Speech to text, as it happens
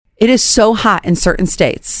It is so hot in certain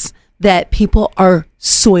states that people are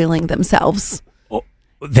soiling themselves.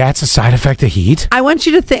 That's a side effect of heat? I want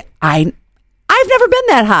you to think, I've never been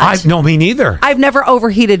that hot. No, me neither. I've never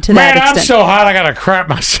overheated to that extent. I'm so hot, I got to crap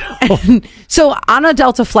myself. So on a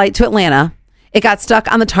Delta flight to Atlanta, it got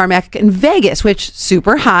stuck on the tarmac in Vegas, which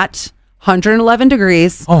super hot, 111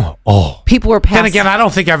 degrees. Oh. People were passing. Then again, I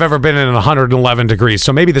don't think I've ever been in 111 degrees.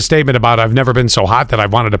 So maybe the statement about I've never been so hot that I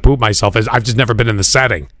wanted to poop myself is I've just never been in the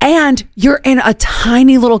setting. And you're in a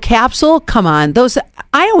tiny little capsule. Come on.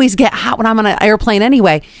 I always get hot when I'm on an airplane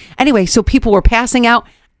anyway. Anyway, so people were passing out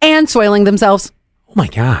and soiling themselves. Oh my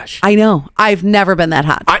gosh. I know. I've never been that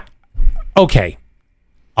hot. Okay.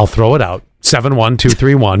 I'll throw it out.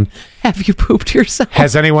 71231. Have you pooped yourself?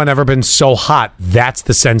 Has anyone ever been so hot? That's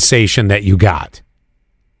the sensation that you got.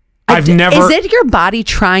 I've never. Is it your body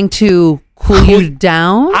trying to cool you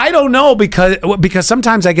down? I don't know because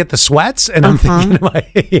sometimes I get the sweats and I'm thinking,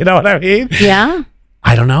 you know what I mean? Yeah.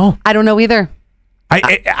 I don't know. I don't know either.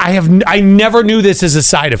 I never knew this as a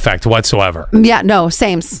side effect whatsoever. Yeah, no,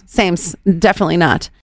 same, definitely not.